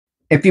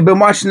If you've been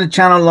watching the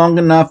channel long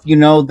enough, you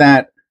know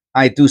that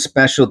I do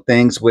special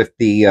things with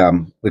the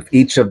with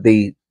each of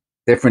the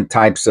different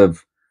types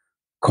of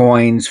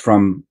coins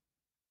from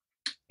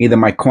either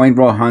my coin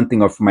roll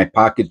hunting or from my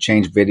pocket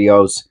change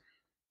videos.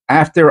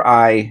 After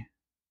I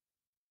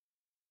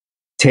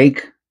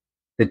take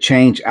the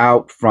change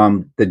out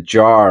from the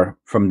jar,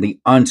 from the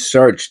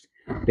unsearched,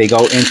 they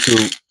go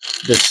into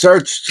the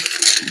searched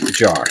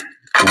jar,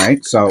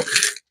 right? So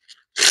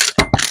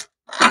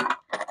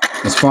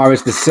as far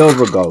as the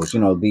silver goes,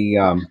 you know, the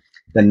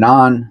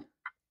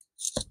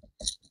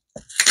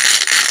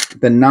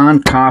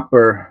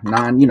non-copper,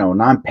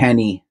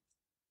 non-penny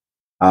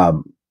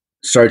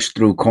search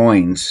through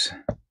coins,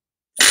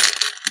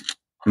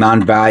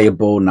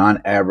 non-valuable,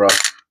 non-era.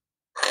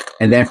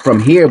 And then from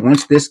here,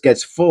 once this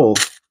gets full,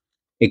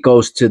 it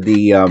goes to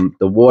the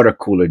water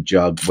cooler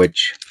jug,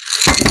 which,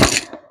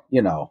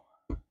 you know,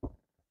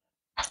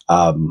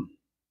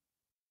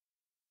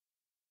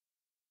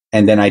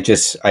 and then I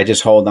just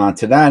hold on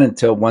to that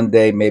until one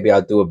day maybe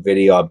I'll do a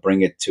video. I'll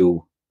bring it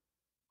to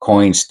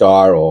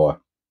Coinstar, or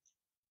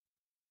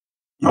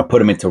I'll put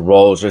them into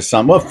rolls or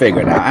something. We'll figure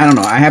it out. I don't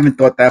know. I haven't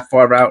thought that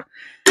far out,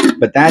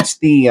 but that's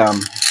the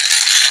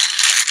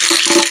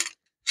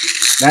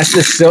no,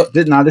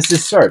 this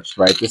is searched,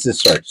 right? This is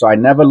searched. So I'll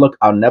never look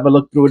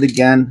through it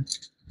again.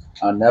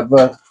 It'll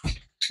never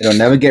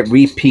get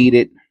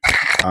repeated.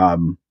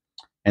 And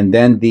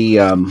then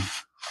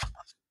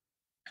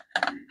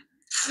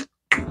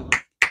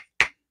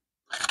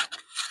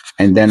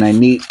and then I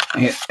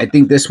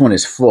think this one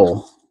is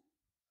full.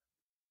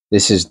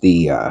 This is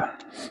the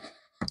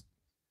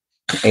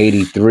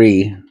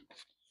 83.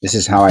 This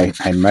is how I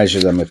measure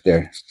them if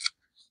they're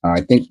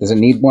I think, does it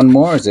need one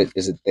more? Is it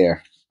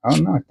there? Oh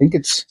no, I think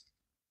it's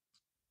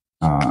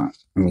let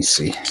me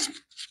see.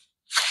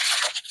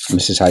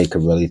 This is how you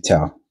can really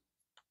tell. I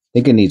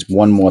think it needs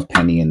one more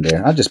penny in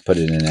there. I'll just put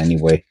it in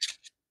anyway.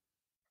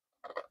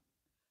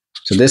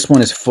 So this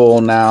one is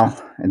full now,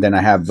 and then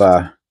I have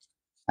a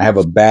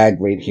bag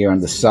right here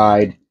on the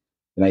side,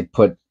 and I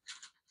put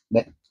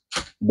the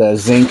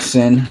zincs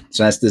in.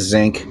 So that's the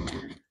zinc.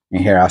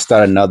 And here I'll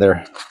start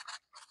another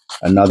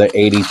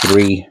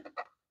 83.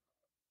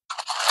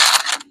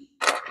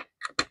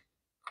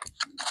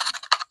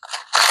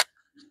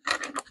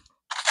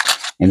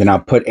 And then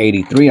I'll put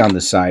 83 on the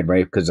side,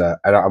 right? Because I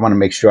want to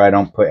make sure I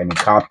don't put any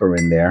copper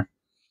in there,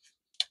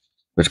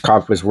 which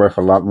copper is worth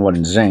a lot more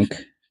than zinc.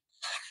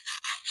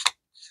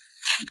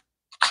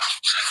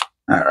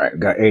 All right,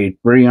 got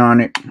 83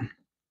 on it,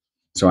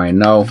 so I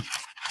know.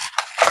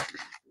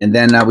 And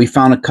then we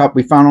found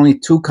We found only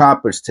 2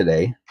 coppers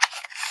today,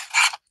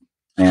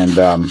 and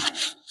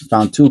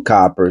found 2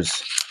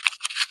 coppers.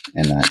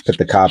 And I put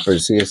the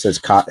coppers here. It says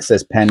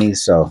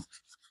pennies, so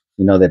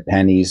you know they're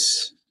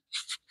pennies.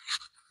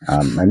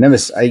 I've never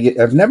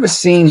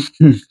seen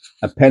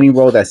a penny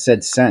roll that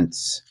said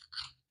cents.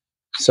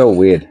 So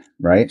weird,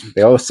 right?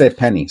 They all say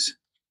pennies.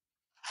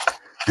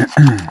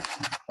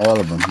 All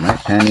of them, right?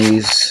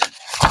 Pennies,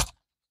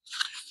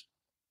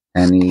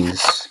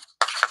 pennies,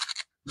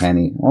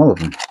 penny, all of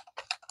them.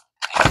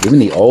 Even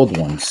the old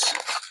ones.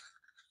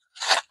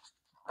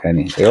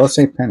 Penny. They all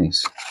say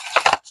pennies.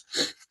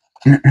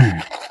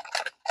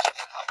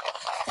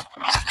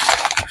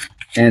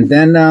 And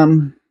then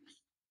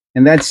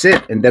and that's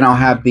it. And then I'll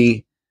have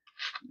the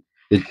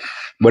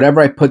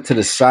whatever I put to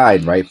the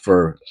side, right,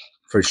 for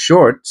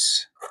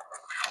shorts,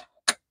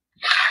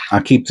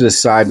 I'll keep to the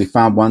side. We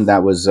found one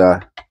that was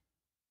a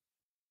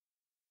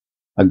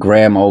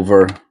gram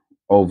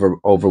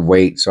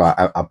overweight, so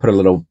I'll put a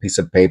little piece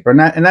of paper,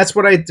 and that's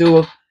what I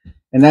do,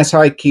 and that's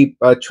how I keep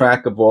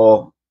track of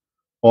all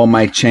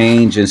my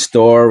change and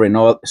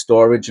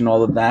storage and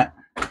all of that.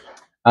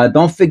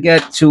 Don't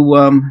forget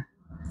to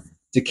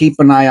keep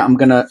an eye out. I'm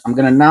gonna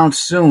announce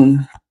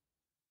soon.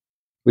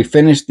 We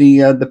finished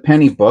the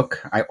penny book.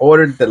 I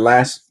ordered the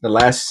last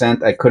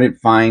cent. I couldn't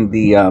find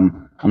the.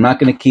 I'm not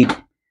gonna keep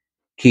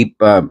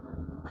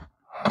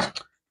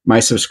my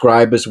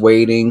subscribers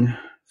waiting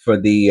for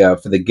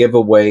the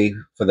giveaway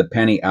for the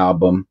penny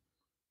album.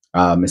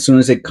 As soon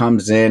as it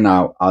comes in,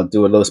 I'll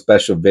do a little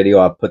special video.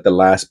 I'll put the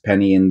last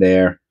penny in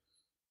there,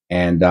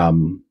 and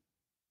I'll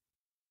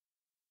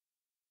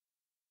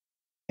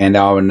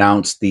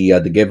announce the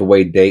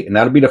giveaway date, and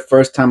that'll be the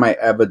first time I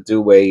ever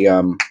do a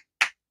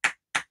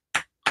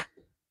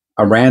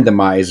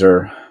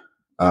randomizer.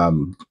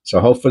 So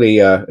hopefully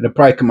it'll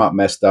probably come out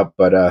messed up,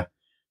 but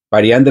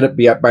by the end of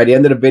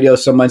the video,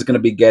 someone's going to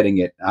be getting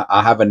it.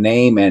 I'll have a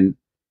name, and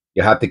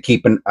you'll have to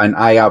keep an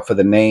eye out for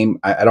the name.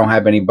 I don't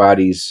have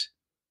anybody's.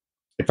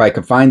 If I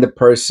can find the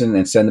person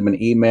and send them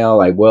an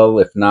email, I will.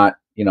 If not,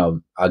 you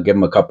know, I'll give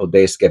them a couple of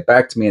days to get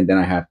back to me, and then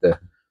I have to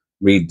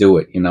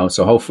redo it, you know.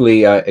 So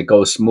hopefully it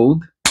goes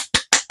smooth,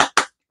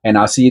 and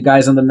I'll see you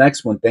guys on the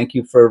next one. Thank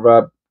you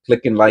for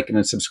clicking, liking,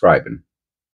 and subscribing.